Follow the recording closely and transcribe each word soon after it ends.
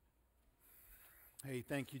Hey,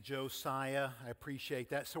 thank you, Josiah. I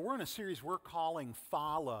appreciate that. So, we're in a series we're calling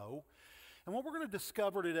Follow. And what we're going to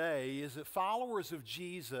discover today is that followers of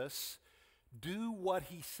Jesus do what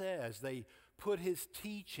he says. They put his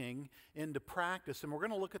teaching into practice. And we're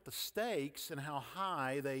going to look at the stakes and how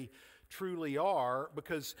high they truly are,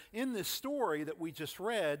 because in this story that we just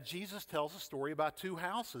read, Jesus tells a story about two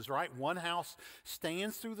houses, right? One house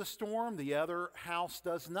stands through the storm, the other house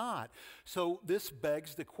does not. So this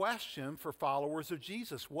begs the question for followers of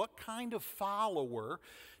Jesus: what kind of follower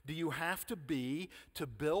do you have to be to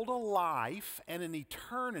build a life and an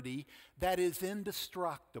eternity that is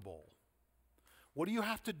indestructible? What do you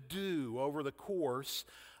have to do over the course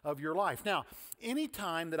of your life? Now,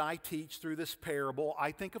 anytime that I teach through this parable,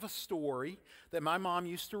 I think of a story that my mom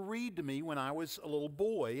used to read to me when I was a little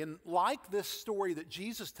boy. And like this story that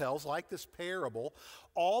Jesus tells, like this parable,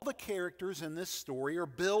 all the characters in this story are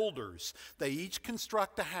builders. They each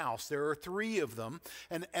construct a house. There are three of them.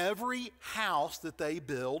 And every house that they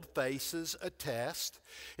build faces a test.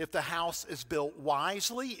 If the house is built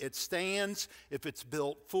wisely, it stands. If it's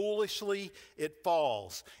built foolishly, it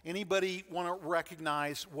falls. Anybody want to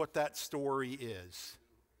recognize what that story is?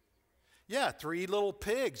 Yeah, three little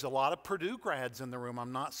pigs. A lot of Purdue grads in the room.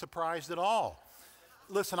 I'm not surprised at all.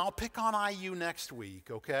 Listen, I'll pick on IU next week,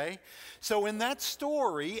 okay? So in that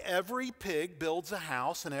story, every pig builds a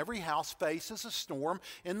house, and every house faces a storm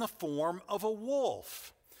in the form of a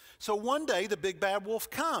wolf. So one day the big bad wolf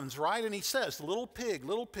comes, right? And he says, little pig,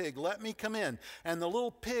 let me come in. And the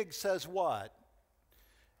little pig says what?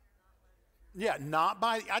 Yeah, not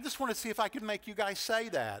by, I just want to see if I could make you guys say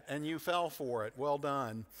that, and you fell for it. Well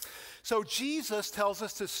done. So Jesus tells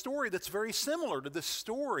us this story that's very similar to the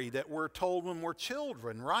story that we're told when we're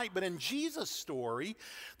children, right? But in Jesus' story,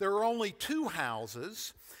 there are only two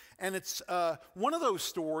houses, and it's one of those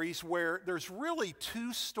stories where there's really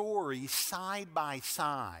two stories side by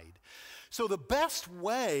side. So the best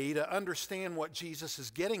way to understand what Jesus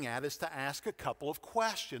is getting at is to ask a couple of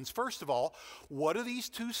questions. First of all, what do these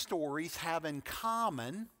two stories have in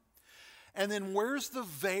common? And then where's the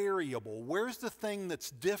variable? Where's the thing that's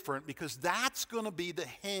different? Because that's going to be the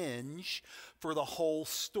hinge for the whole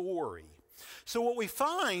story. So what we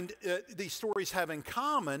find these stories have in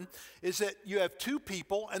common is that you have two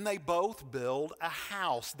people and they both build a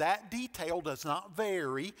house. That detail does not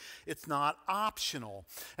vary. It's not optional.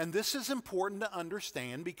 And this is important to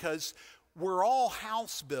understand because we're all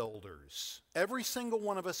house builders, every single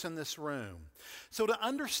one of us in this room. So to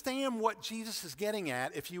understand what Jesus is getting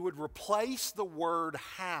at, if you would replace the word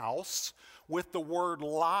house with the word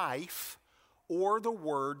life or the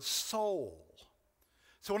word soul.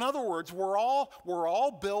 So in other words, we're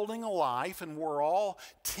all building a life, and we're all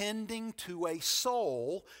tending to a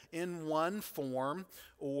soul in one form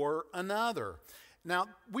or another. Now,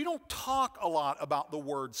 we don't talk a lot about the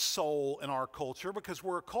word soul in our culture because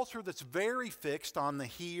we're a culture that's very fixed on the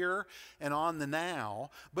here and on the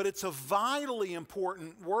now, but it's a vitally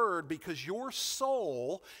important word because your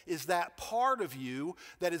soul is that part of you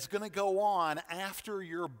that is going to go on after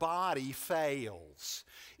your body fails.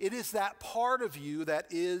 It is that part of you that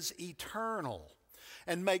is eternal.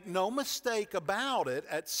 And make no mistake about it,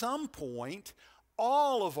 at some point,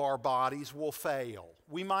 all of our bodies will fail.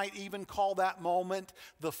 We might even call that moment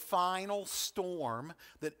the final storm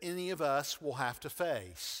that any of us will have to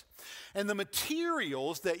face. And the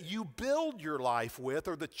materials that you build your life with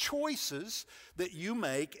are the choices that you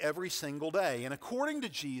make every single day. And according to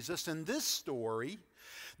Jesus, in this story,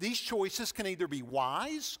 these choices can either be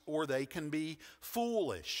wise or they can be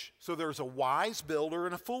foolish. So there's a wise builder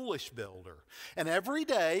and a foolish builder. And every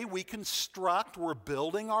day we're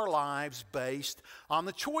building our lives based on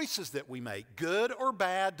the choices that we make, good or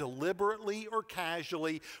bad, deliberately or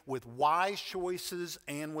casually, with wise choices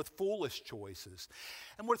and with foolish choices.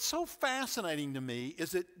 And what's so fascinating to me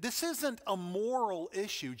is that this isn't a moral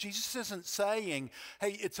issue. Jesus isn't saying,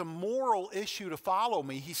 hey, it's a moral issue to follow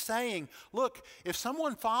me. He's saying, look, if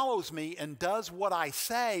someone follows me and does what I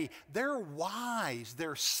say, they're wise,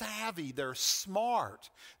 they're savvy, they're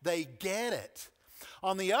smart, they get it.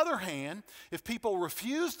 On the other hand, if people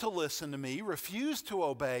refuse to listen to me, refuse to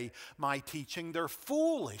obey my teaching, they're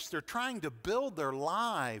foolish. They're trying to build their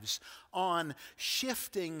lives on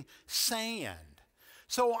shifting sand.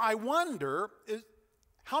 So I wonder,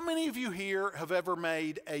 how many of you here have ever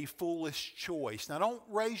made a foolish choice? Now, don't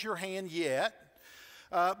raise your hand yet,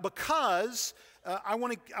 because I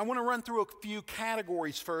want to run through a few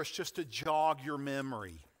categories first just to jog your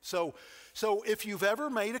memory. So if you've ever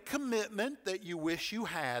made a commitment that you wish you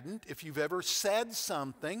hadn't, if you've ever said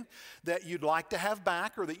something that you'd like to have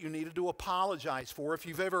back or that you needed to apologize for, if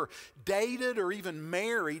you've ever dated or even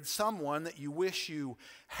married someone that you wish you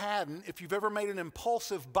hadn't, if you've ever made an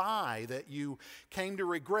impulsive buy that you came to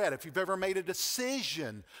regret, if you've ever made a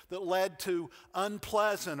decision that led to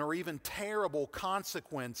unpleasant or even terrible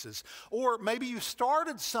consequences, or maybe you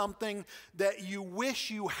started something that you wish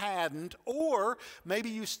you hadn't, or maybe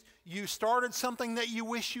you started something that you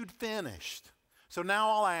wish you'd finished. So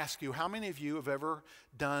now I'll ask you, how many of you have ever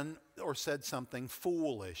done or said something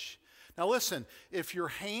foolish? Now listen, if your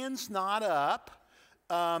hand's not up,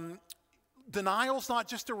 denial's not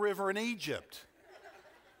just a river in Egypt,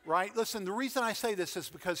 right? Listen, the reason I say this is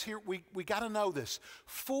because here we got to know this.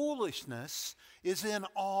 Foolishness is in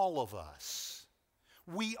all of us.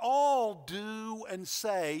 We all do and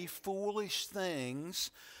say foolish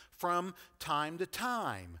things from time to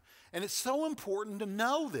time. And it's so important to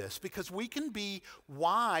know this because we can be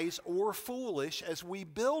wise or foolish as we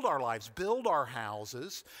build our lives, build our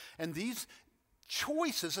houses, and these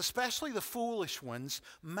choices, especially the foolish ones,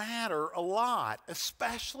 matter a lot,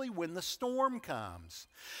 especially when the storm comes.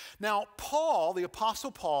 Now, Paul, the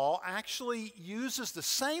Apostle Paul, actually uses the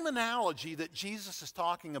same analogy that Jesus is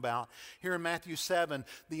talking about here in Matthew 7,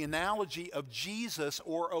 the analogy of Jesus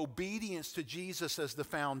or obedience to Jesus as the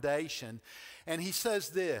foundation. And he says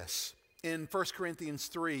this in 1 Corinthians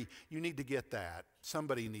 3, you need to get that.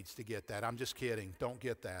 Somebody needs to get that. I'm just kidding. Don't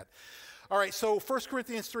get that. All right, so 1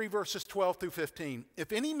 Corinthians 3, verses 12 through 15.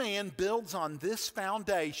 If any man builds on this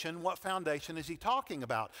foundation, what foundation is he talking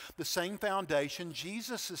about? The same foundation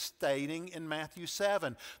Jesus is stating in Matthew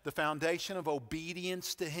 7, the foundation of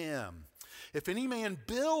obedience to him. If any man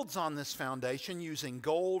builds on this foundation using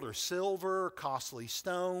gold or silver, costly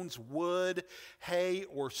stones, wood, hay,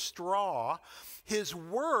 or straw, his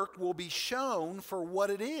work will be shown for what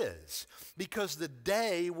it is, because the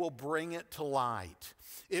day will bring it to light.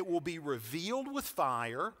 It will be revealed with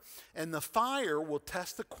fire, and the fire will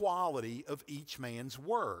test the quality of each man's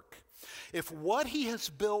work. If what he has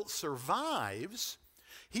built survives,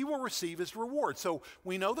 he will receive his reward. So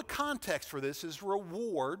we know the context for this is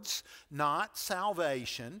rewards, not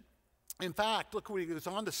salvation. In fact, look what he goes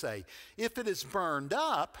on to say. If it is burned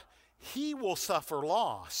up, he will suffer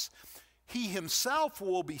loss. He himself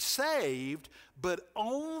will be saved, but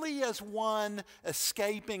only as one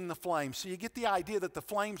escaping the flames. So you get the idea that the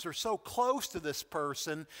flames are so close to this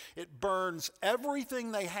person, it burns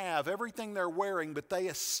everything they have, everything they're wearing, but they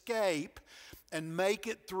escape and make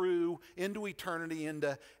it through into eternity,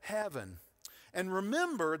 into heaven. And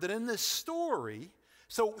remember that in this story,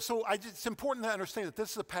 it's important to understand that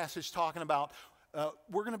this is a passage talking about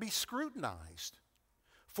we're going to be scrutinized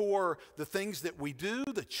for the things that we do,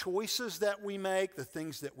 the choices that we make, the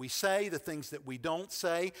things that we say, the things that we don't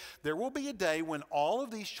say. There will be a day when all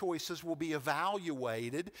of these choices will be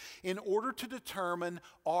evaluated in order to determine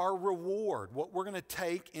our reward, what we're going to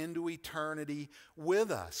take into eternity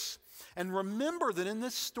with us. And remember that in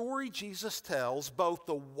this story Jesus tells, both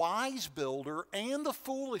the wise builder and the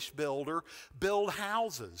foolish builder build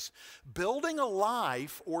houses. Building a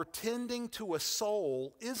life or tending to a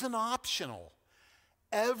soul isn't optional.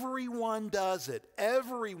 Everyone does it.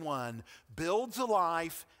 Everyone builds a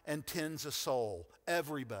life and tends a soul.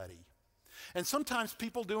 Everybody. And sometimes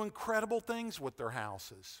people do incredible things with their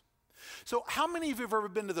houses. So how many of you have ever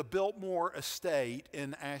been to the Biltmore Estate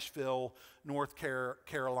in Asheville, North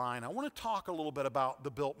Carolina? I want to talk a little bit about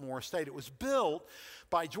the Biltmore Estate. It was built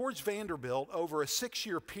by George Vanderbilt over a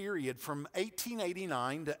 6-year period from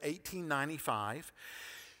 1889 to 1895.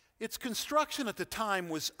 Its construction at the time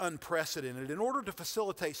was unprecedented. In order to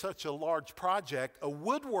facilitate such a large project, a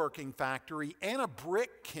woodworking factory and a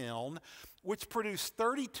brick kiln, which produced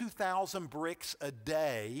 32,000 bricks a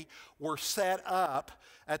day, were set up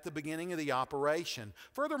at the beginning of the operation.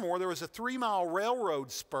 Furthermore, there was a 3-mile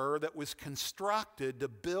railroad spur that was constructed to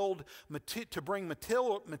bring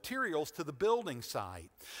materials to the building site.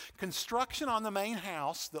 Construction on the main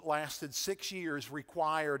house that lasted 6 years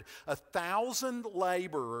required 1,000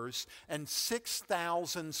 laborers and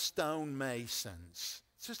 6,000 stone masons.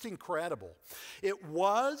 It's just incredible. It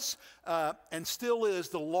was and still is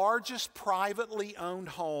the largest privately owned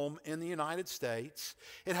home in the United States.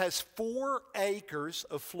 It has 4 acres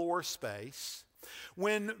of floor space.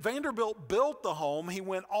 When Vanderbilt built the home, he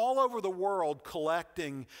went all over the world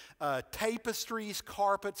collecting tapestries,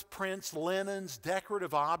 carpets, prints, linens,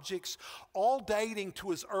 decorative objects, all dating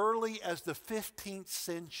to as early as the 15th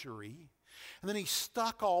century. And then he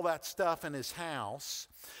stuck all that stuff in his house.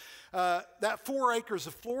 That 4 acres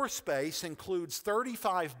of floor space includes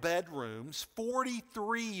 35 bedrooms,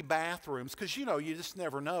 43 bathrooms, because you just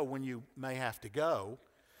never know when you may have to go.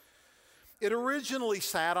 It originally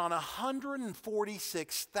sat on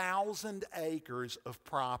 146,000 acres of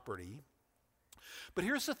property. But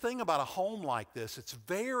here's the thing about a home like this. It's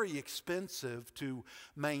very expensive to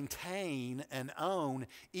maintain and own,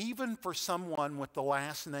 even for someone with the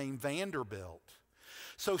last name Vanderbilt.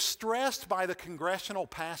 So stressed by the congressional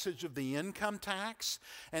passage of the income tax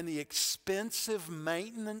and the expensive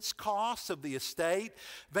maintenance costs of the estate,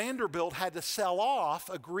 Vanderbilt had to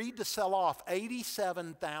agreed to sell off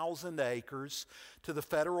 87,000 acres to the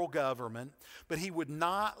federal government, but he would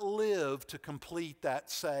not live to complete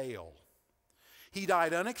that sale. He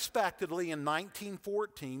died unexpectedly in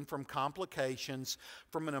 1914 from complications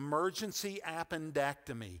from an emergency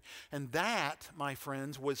appendectomy. And that, my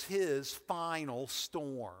friends, was his final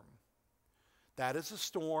storm. That is a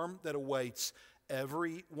storm that awaits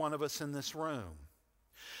every one of us in this room.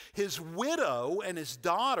 His widow and his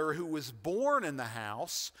daughter, who was born in the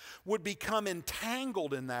house, would become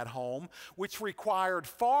entangled in that home, which required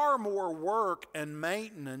far more work and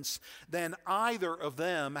maintenance than either of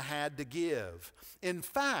them had to give. In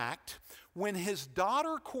fact, when his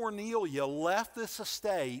daughter Cornelia left this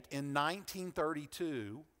estate in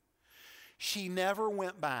 1932, she never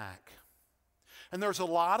went back. And there's a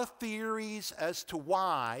lot of theories as to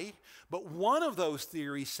why, but one of those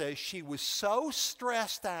theories says she was so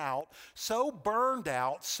stressed out, so burned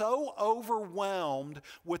out, so overwhelmed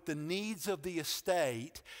with the needs of the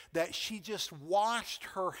estate that she just washed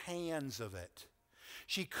her hands of it.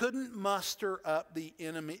 She couldn't muster up the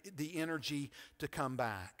energy to come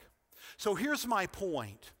back. So here's my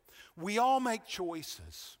point. We all make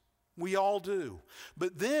choices. We all do.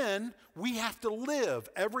 But then we have to live,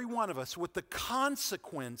 every one of us, with the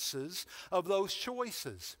consequences of those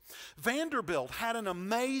choices. Vanderbilt had an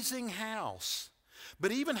amazing house.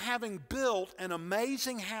 But even having built an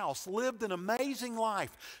amazing house, lived an amazing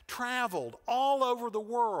life, traveled all over the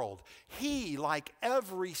world, he, like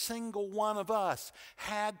every single one of us,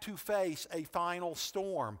 had to face a final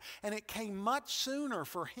storm. And it came much sooner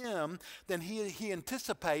for him than he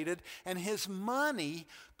anticipated, and his money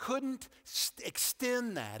couldn't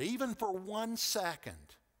extend that, even for 1 second.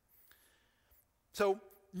 So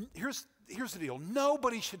here's the deal.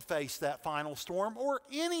 Nobody should face that final storm, or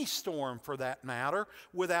any storm for that matter,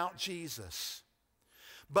 without Jesus.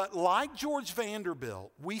 But like George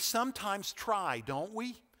Vanderbilt, we sometimes try, don't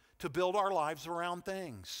we, to build our lives around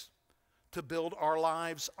things, to build our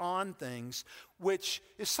lives on things, which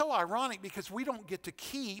is so ironic because we don't get to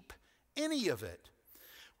keep any of it.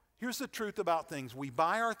 Here's the truth about things. We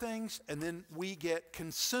buy our things and then we get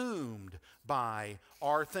consumed by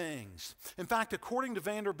our things. In fact, according to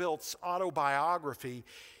Vanderbilt's autobiography,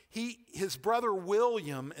 his brother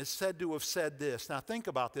William is said to have said this. Now think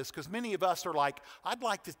about this, because many of us are like, I'd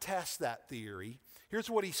like to test that theory. Here's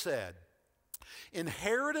what he said.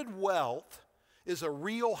 Inherited wealth is a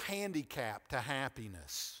real handicap to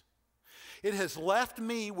happiness. It has left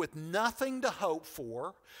me with nothing to hope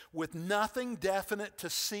for, with nothing definite to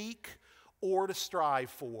seek or to strive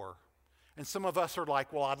for. And some of us are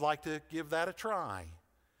like, well, I'd like to give that a try.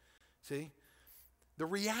 See? The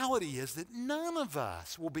reality is that none of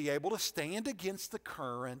us will be able to stand against the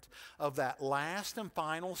current of that last and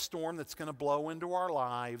final storm that's going to blow into our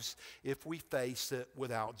lives if we face it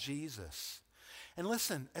without Jesus. And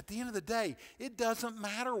listen, at the end of the day, it doesn't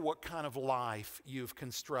matter what kind of life you've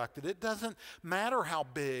constructed. It doesn't matter how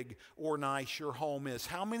big or nice your home is,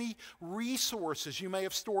 how many resources you may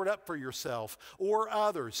have stored up for yourself or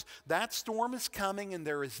others. That storm is coming, and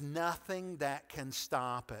there is nothing that can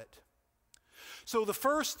stop it. So the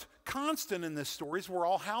first constant in this story is we're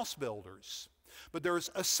all house builders. But there's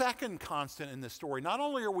a second constant in this story. Not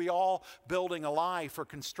only are we all building a life or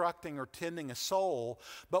constructing or tending a soul,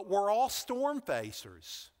 but we're all storm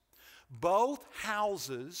facers. Both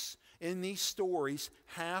houses in these stories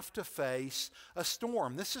have to face a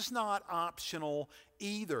storm. This is not optional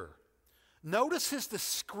either. Notice his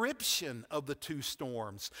description of the two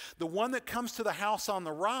storms. The one that comes to the house on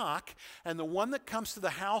the rock and the one that comes to the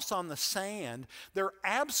house on the sand, they're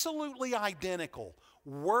absolutely identical,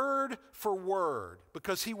 word for word,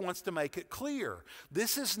 because he wants to make it clear.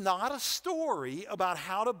 This is not a story about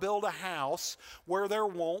how to build a house where there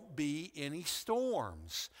won't be any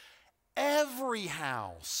storms. Every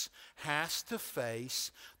house has to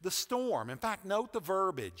face the storm. In fact, note the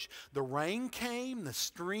verbiage. The rain came, the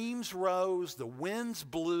streams rose, the winds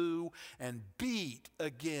blew and beat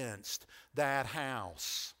against that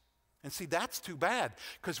house. And see, that's too bad,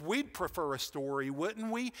 because we'd prefer a story,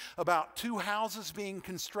 wouldn't we, about two houses being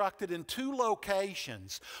constructed in two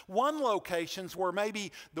locations. One location's where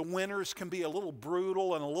maybe the winters can be a little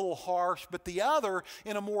brutal and a little harsh, but the other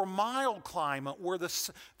in a more mild climate where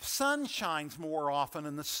the sun shines more often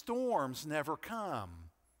and the storms never come.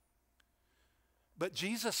 But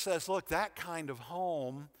Jesus says, look, that kind of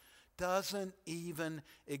home doesn't even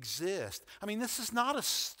exist. I mean, this is not a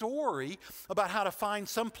story about how to find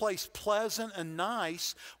someplace pleasant and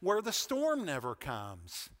nice where the storm never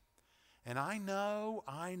comes. And I know,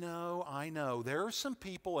 there are some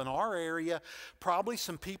people in our area, probably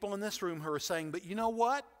some people in this room who are saying, but you know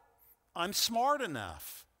what? I'm smart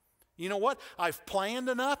enough. You know what? I've planned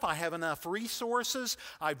enough. I have enough resources.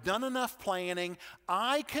 I've done enough planning.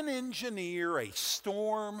 I can engineer a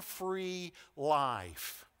storm-free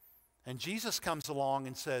life. And Jesus comes along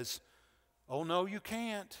and says, oh, no, you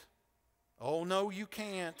can't. Oh, no, you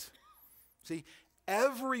can't. See,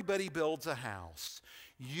 everybody builds a house.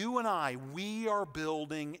 You and I, we are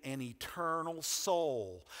building an eternal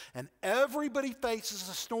soul. And everybody faces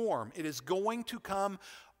a storm. It is going to come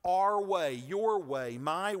our way, your way,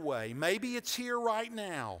 my way. Maybe it's here right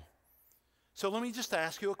now. So let me just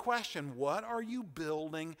ask you a question. What are you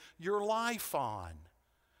building your life on?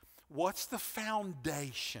 What's the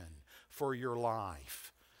foundation for your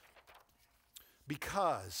life?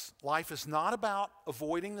 Because life is not about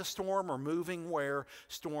avoiding the storm or moving where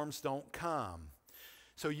storms don't come.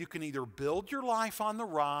 So you can either build your life on the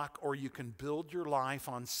rock or you can build your life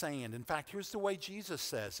on sand. In fact, here's the way Jesus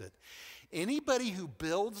says it. Anybody who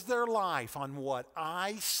builds their life on what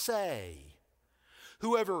I say,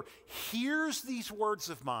 whoever hears these words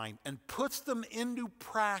of mine and puts them into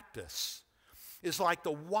practice, is like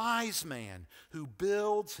the wise man who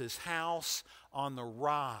builds his house on the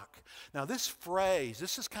rock. Now this phrase,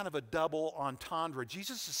 this is kind of a double entendre.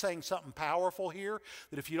 Jesus is saying something powerful here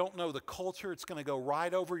that if you don't know the culture, it's going to go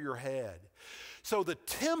right over your head. So the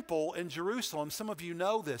temple in Jerusalem, some of you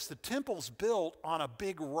know this, the temple's built on a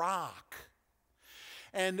big rock.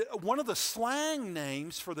 And one of the slang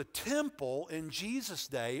names for the temple in Jesus'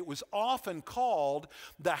 day, it was often called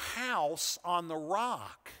the house on the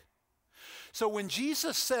rock. So when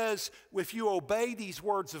Jesus says, if you obey these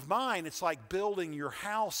words of mine, it's like building your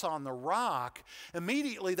house on the rock,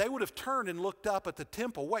 immediately they would have turned and looked up at the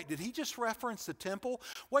temple. Wait, did he just reference the temple?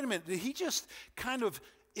 Wait a minute, did he just kind of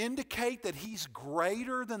indicate that he's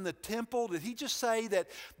greater than the temple? Did he just say that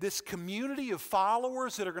this community of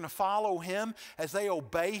followers that are going to follow him as they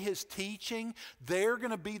obey his teaching, they're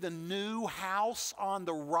going to be the new house on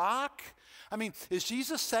the rock? I mean, is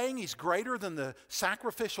Jesus saying he's greater than the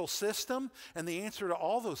sacrificial system? And the answer to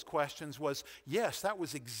all those questions was yes, that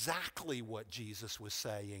was exactly what Jesus was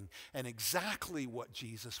saying and exactly what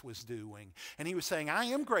Jesus was doing. And he was saying, I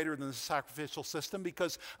am greater than the sacrificial system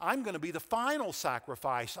because I'm going to be the final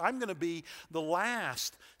sacrifice. I'm going to be the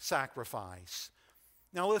last sacrifice.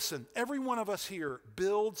 Now listen, every one of us here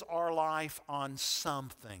builds our life on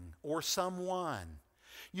something or someone.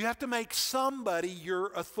 You have to make somebody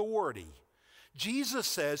your authority. Jesus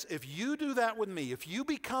says, if you do that with me, if you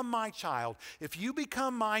become my child, if you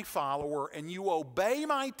become my follower and you obey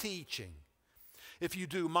my teaching, if you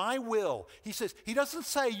do my will, he says, he doesn't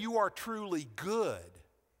say you are truly good.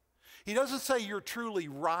 He doesn't say you're truly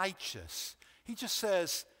righteous. He just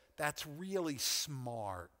says, that's really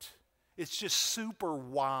smart. It's just super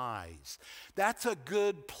wise. That's a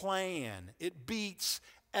good plan. It beats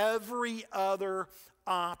every other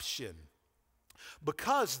option.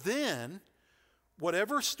 Because then,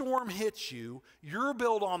 whatever storm hits you, you're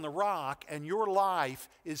built on the rock and your life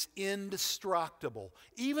is indestructible,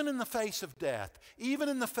 even in the face of death, even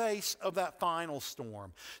in the face of that final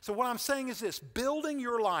storm. So what I'm saying is this, building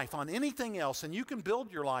your life on anything else, and you can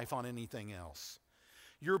build your life on anything else,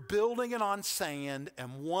 you're building it on sand,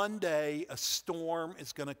 and one day a storm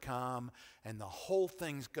is going to come and the whole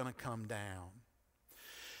thing's going to come down.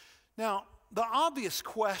 Now, the obvious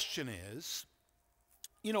question is,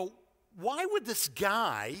 why would this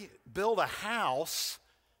guy build a house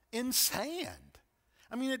in sand?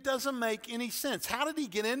 I mean, it doesn't make any sense. How did he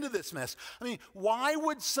get into this mess? I mean, why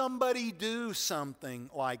would somebody do something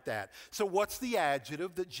like that? So what's the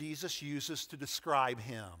adjective that Jesus uses to describe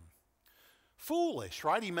him? Foolish,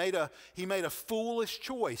 right? He made a foolish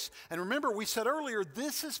choice. And remember, we said earlier,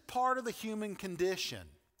 this is part of the human condition.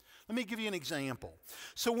 Let me give you an example.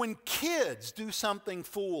 So when kids do something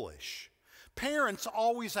foolish, parents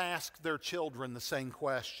always ask their children the same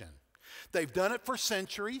question. They've done it for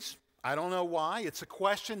centuries. I don't know why. It's a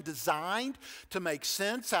question designed to make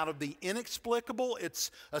sense out of the inexplicable. It's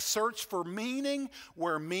a search for meaning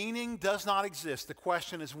where meaning does not exist. The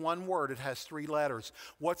question is one word. It has 3 letters.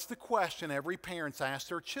 What's the question every parent asks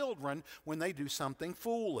their children when they do something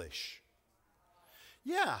foolish?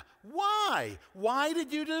 Yeah, why? Why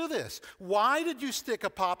did you do this? Why did you stick a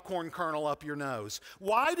popcorn kernel up your nose?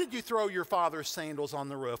 Why did you throw your father's sandals on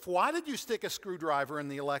the roof? Why did you stick a screwdriver in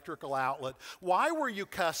the electrical outlet? Why were you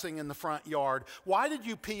cussing in the front yard? Why did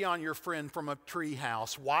you pee on your friend from a tree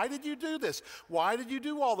house? Why did you do this? Why did you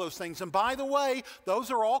do all those things? And by the way, those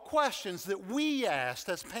are all questions that we asked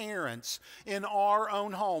as parents in our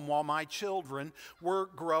own home while my children were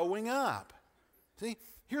growing up. See?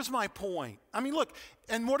 Here's my point. I mean, look,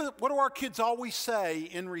 and what do our kids always say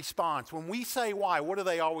in response? When we say why, what do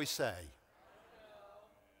they always say?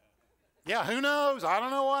 Yeah, who knows? I don't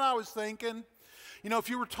know what I was thinking. You know, if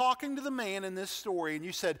you were talking to the man in this story and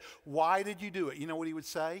you said, why did you do it? You know what he would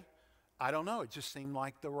say? I don't know. It just seemed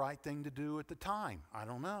like the right thing to do at the time. I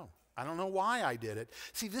don't know. I don't know why I did it.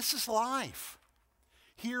 See, this is life.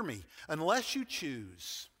 Hear me. Unless you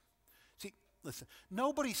choose. Listen,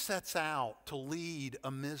 nobody sets out to lead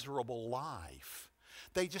a miserable life.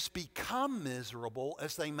 They just become miserable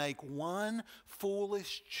as they make one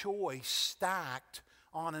foolish choice stacked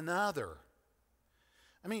on another.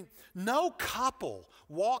 I mean, no couple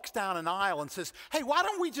walks down an aisle and says, hey, why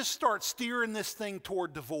don't we just start steering this thing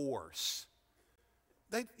toward divorce?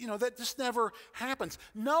 That just never happens.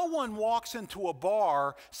 No one walks into a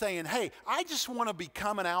bar saying, hey, I just want to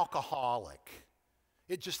become an alcoholic.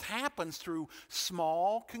 It just happens through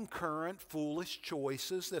small, concurrent, foolish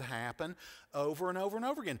choices that happen over and over and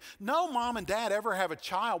over again. No mom and dad ever have a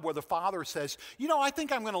child where the father says, I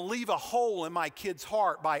think I'm going to leave a hole in my kid's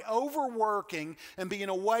heart by overworking and being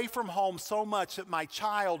away from home so much that my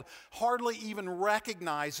child hardly even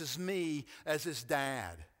recognizes me as his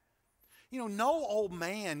dad. No old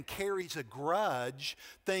man carries a grudge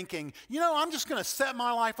thinking, I'm just going to set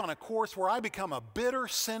my life on a course where I become a bitter,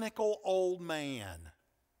 cynical old man.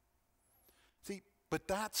 See, but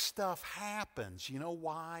that stuff happens. You know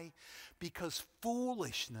why? Because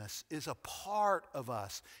foolishness is a part of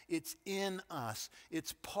us. It's in us.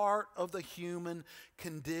 It's part of the human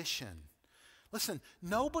condition. Listen,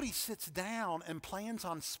 nobody sits down and plans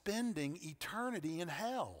on spending eternity in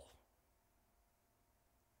hell.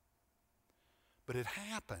 But it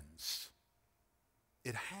happens.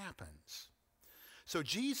 It happens. So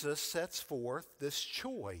Jesus sets forth this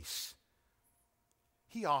choice.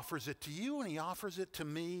 He offers it to you and he offers it to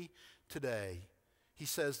me today. He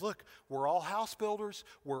says, look, we're all house builders.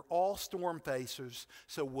 We're all storm facers.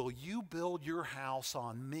 So will you build your house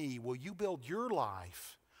on me? Will you build your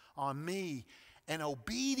life on me and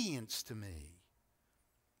obedience to me?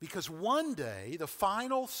 Because one day, the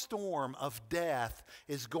final storm of death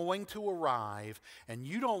is going to arrive, and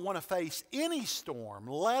you don't want to face any storm,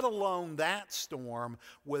 let alone that storm,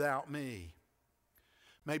 without me.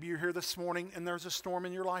 Maybe you're here this morning and there's a storm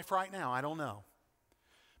in your life right now. I don't know.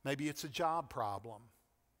 Maybe it's a job problem.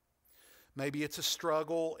 Maybe it's a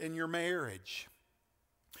struggle in your marriage.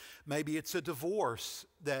 Maybe it's a divorce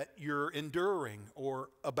that you're enduring or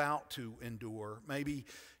about to endure. Maybe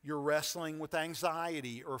you're wrestling with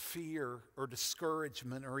anxiety or fear or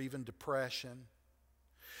discouragement or even depression.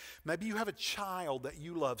 Maybe you have a child that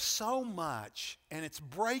you love so much and it's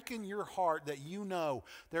breaking your heart that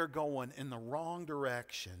they're going in the wrong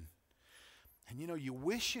direction. And you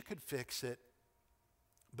wish you could fix it,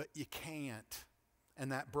 but you can't.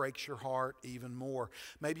 And that breaks your heart even more.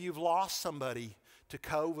 Maybe you've lost somebody to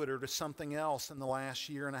COVID or to something else in the last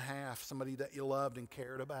year and a half, somebody that you loved and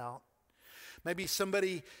cared about. Maybe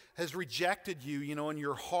somebody has rejected you, and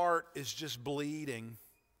your heart is just bleeding.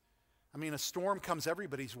 I mean, a storm comes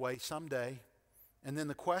everybody's way someday. And then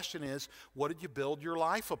the question is, what did you build your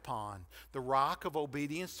life upon? The rock of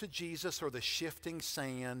obedience to Jesus or the shifting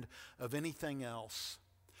sand of anything else?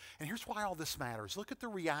 And here's why all this matters. Look at the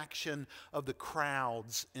reaction of the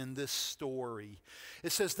crowds in this story.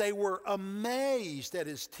 It says they were amazed at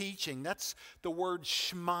his teaching. That's the word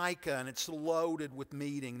shmika, and it's loaded with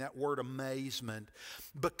meaning, that word amazement.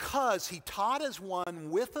 Because he taught as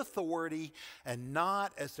one with authority and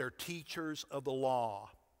not as their teachers of the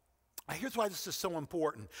law. Here's why this is so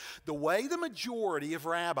important. The way the majority of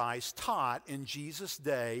rabbis taught in Jesus'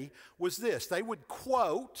 day was this. They would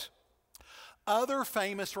quote other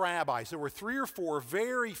famous rabbis. There were 3 or 4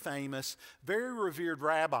 very famous, very revered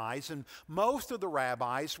rabbis, and most of the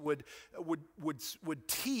rabbis would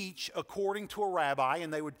teach according to a rabbi,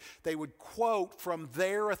 and they would quote from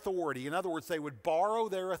their authority. In other words, they would borrow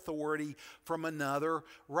their authority from another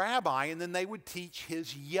rabbi, and then they would teach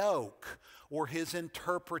his yoke or his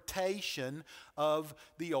interpretation of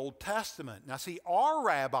the Old Testament. Now see, our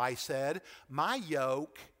rabbi said, my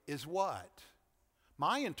yoke is what?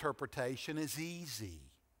 My interpretation is easy.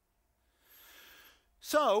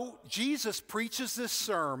 So Jesus preaches this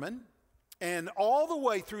sermon, and all the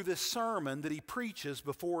way through this sermon that he preaches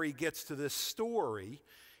before he gets to this story,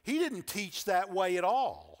 he didn't teach that way at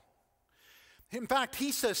all. In fact,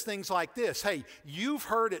 he says things like this, hey, you've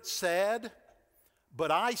heard it said, but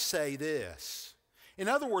I say this. In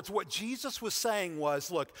other words, what Jesus was saying was,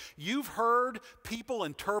 look, you've heard people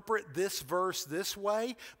interpret this verse this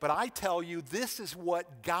way, but I tell you, this is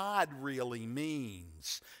what God really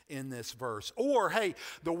means in this verse. Or, hey,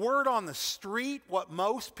 the word on the street, what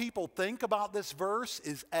most people think about this verse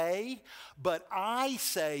is A, but I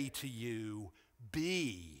say to you,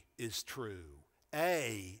 B is true.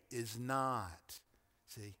 A is not.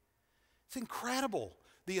 See? It's incredible.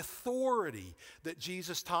 The authority that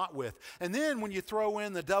Jesus taught with. And then when you throw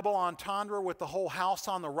in the double entendre with the whole house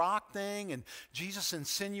on the rock thing and Jesus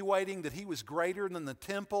insinuating that he was greater than the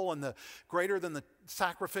temple and greater than the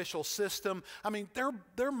sacrificial system, I mean,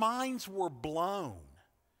 their minds were blown.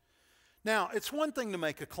 Now, it's one thing to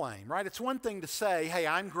make a claim, right? It's one thing to say, hey,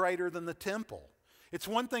 I'm greater than the temple. It's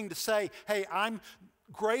one thing to say, hey, I'm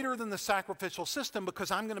greater than the sacrificial system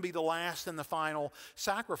because I'm going to be the last and the final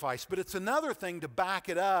sacrifice. But it's another thing to back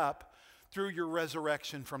it up through your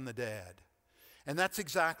resurrection from the dead. And that's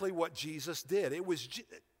exactly what Jesus did.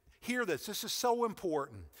 Hear this is so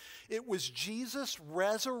important. It was Jesus'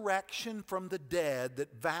 resurrection from the dead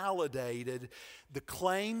that validated the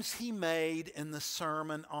claims he made in the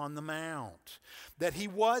Sermon on the Mount.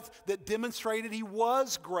 That demonstrated he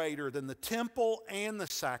was greater than the temple and the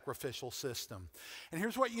sacrificial system. And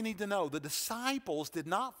here's what you need to know. The disciples did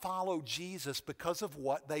not follow Jesus because of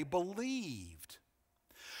what they believed.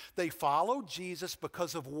 They followed Jesus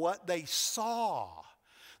because of what they saw.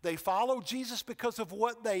 They followed Jesus because of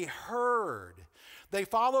what they heard. They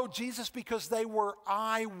followed Jesus because they were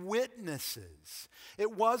eyewitnesses.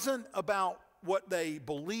 It wasn't about what they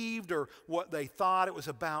believed or what they thought. It was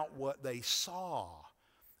about what they saw.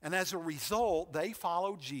 And as a result, they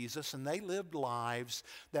followed Jesus and they lived lives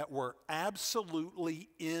that were absolutely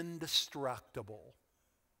indestructible.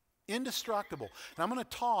 Indestructible. And I'm going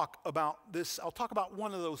to talk about this. I'll talk about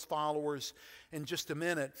one of those followers in just a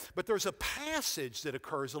minute. But there's a passage that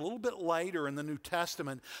occurs a little bit later in the New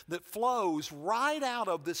Testament that flows right out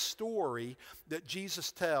of this story that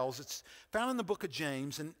Jesus tells. It's found in the book of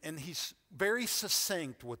James, and he's very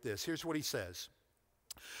succinct with this. Here's what he says.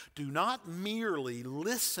 Do not merely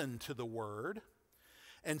listen to the word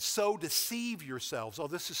and so deceive yourselves. Oh,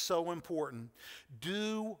 this is so important.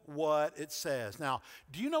 Do what it says. Now,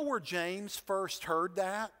 do you know where James first heard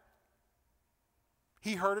that?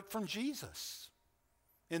 He heard it from Jesus.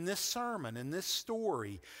 In this sermon, in this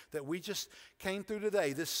story that we just came through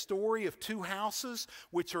today, this story of 2 houses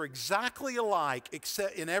which are exactly alike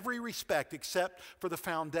except in every respect except for the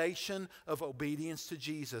foundation of obedience to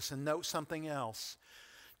Jesus. And note something else.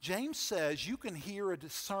 James says you can hear a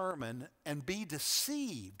sermon and be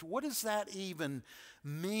deceived. What does that even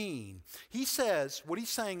mean? He says, what he's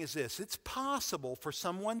saying is this: it's possible for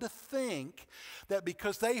someone to think that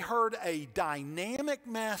because they heard a dynamic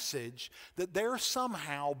message that they're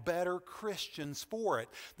somehow better Christians for it.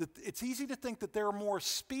 That it's easy to think that they're more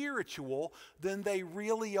spiritual than they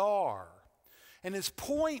really are. And his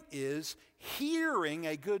point is, hearing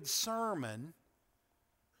a good sermon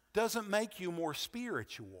doesn't make you more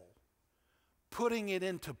spiritual. Putting it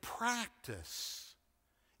into practice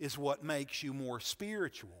is what makes you more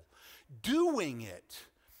spiritual. Doing it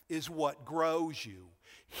is what grows you.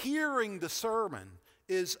 Hearing the sermon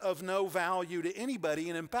is of no value to anybody,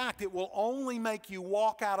 and in fact, it will only make you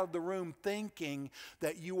walk out of the room thinking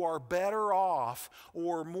that you are better off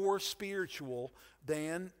or more spiritual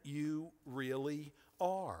than you really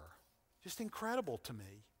are. Just incredible to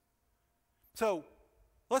me. So,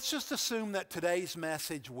 let's just assume that today's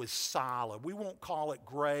message was solid. We won't call it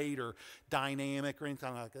great or dynamic or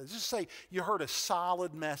anything like that. Just say you heard a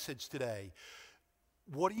solid message today.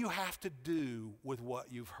 What do you have to do with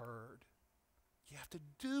what you've heard? You have to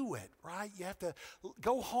do it, right? You have to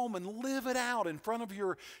go home and live it out in front of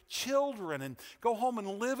your children, and go home and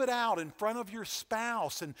live it out in front of your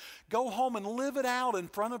spouse, and go home and live it out in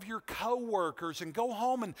front of your coworkers, and go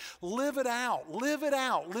home and live it out, live it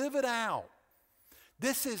out, live it out.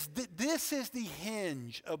 This is the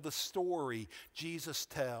hinge of the story Jesus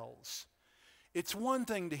tells. It's one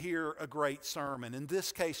thing to hear a great sermon, in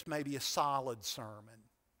this case maybe a solid sermon,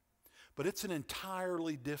 but it's an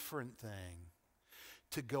entirely different thing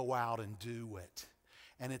to go out and do it.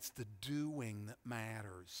 And it's the doing that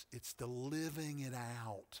matters. It's the living it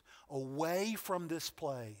out away from this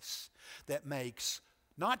place that makes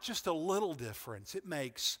not just a little difference, it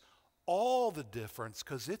makes all the difference,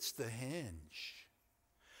 because it's the hinge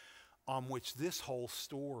on which this whole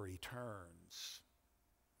story turns.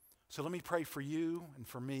 So let me pray for you and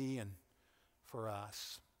for me and for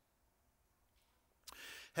us.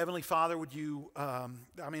 Heavenly Father, would you, I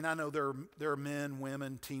know there are men,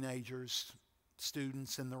 women, teenagers,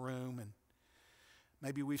 students in the room, and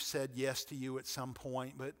maybe we've said yes to you at some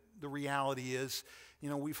point, but the reality is,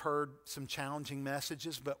 we've heard some challenging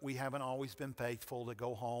messages, but we haven't always been faithful to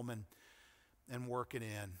go home and work it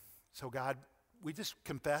in. So God, we just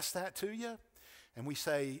confess that to you, and we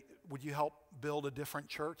say, would you help build a different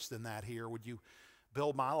church than that here? Would you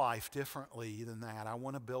build my life differently than that? I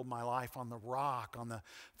want to build my life on the rock, on the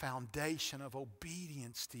foundation of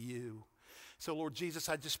obedience to you. So Lord Jesus,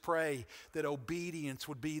 I just pray that obedience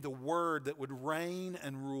would be the word that would reign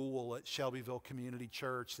and rule at Shelbyville Community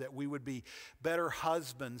Church, that we would be better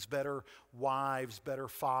husbands, better wives, better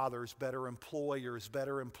fathers, better employers,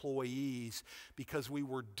 better employees, because we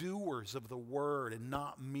were doers of the word and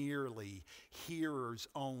not merely hearers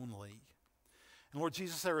only. And Lord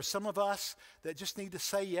Jesus, there are some of us that just need to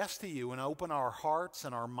say yes to you and open our hearts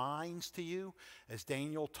and our minds to you, as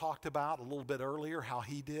Daniel talked about a little bit earlier, how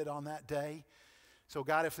he did on that day. So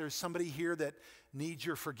God, if there's somebody here that needs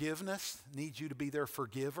your forgiveness, needs you to be their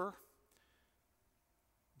forgiver,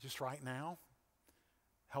 just right now,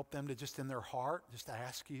 help them to just in their heart, just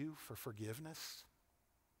ask you for forgiveness.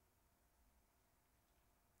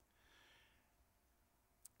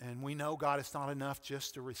 And we know, God, it's not enough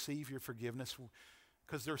just to receive your forgiveness,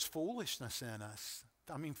 because there's foolishness in us.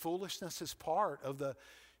 Foolishness is part of the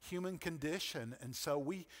human condition. And so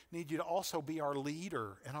we need you to also be our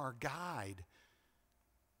leader and our guide,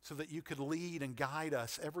 so that you could lead and guide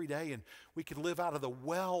us every day, and we could live out of the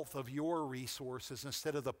wealth of your resources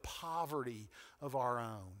instead of the poverty of our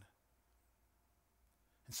own.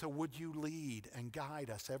 And so would you lead and guide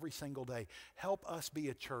us every single day? Help us be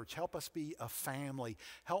a church. Help us be a family.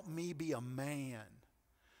 Help me be a man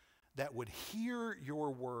that would hear your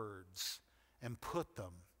words and put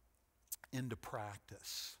them into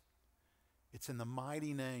practice. It's in the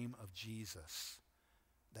mighty name of Jesus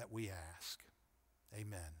that we ask.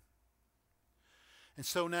 Amen. And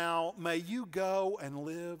so now, may you go and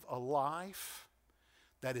live a life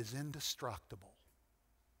that is indestructible.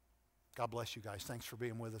 God bless you guys. Thanks for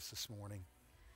being with us this morning.